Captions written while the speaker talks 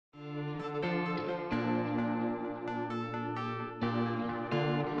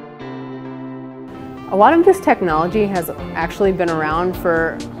A lot of this technology has actually been around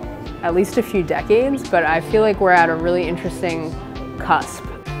for at least a few decades, but I feel like we're at a really interesting cusp.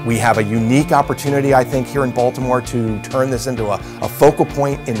 We have a unique opportunity, I think, here in Baltimore to turn this into a focal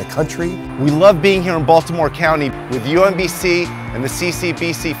point in the country. We love being here in Baltimore County with UMBC and the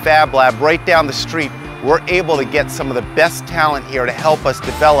CCBC Fab Lab right down the street. We're able to get some of the best talent here to help us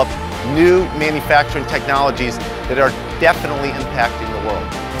develop new manufacturing technologies that are definitely impacting the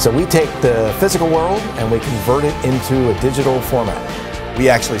world. So we take the physical world and we convert it into a digital format. We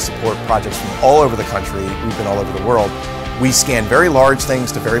actually support projects from all over the country. We've been all over the world. We scan very large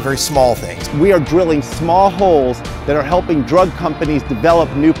things to very, very small things. We are drilling small holes that are helping drug companies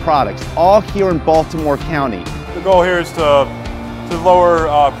develop new products, all here in Baltimore County. The goal here is to lower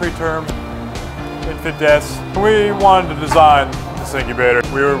preterm infant deaths. We wanted to design this incubator.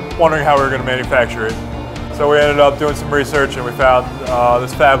 We were wondering how we were going to manufacture it. So we ended up doing some research and we found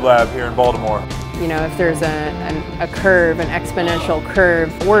this Fab Lab here in Baltimore. You know, if there's a curve, an exponential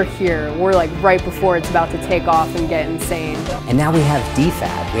curve, we're here. We're like right before it's about to take off and get insane. And now we have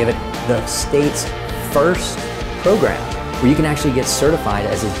DFAB. We have the state's first program where you can actually get certified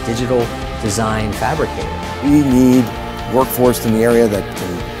as a digital design fabricator. We need workforce in the area that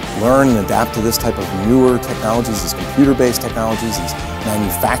can learn and adapt to this type of newer technologies, these computer-based technologies, these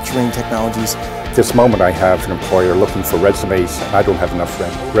manufacturing technologies. At this moment I have an employer looking for resumes. I don't have enough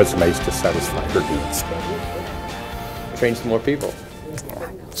resumes to satisfy her needs. Train some more people.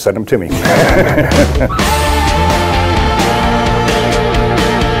 Send them to me.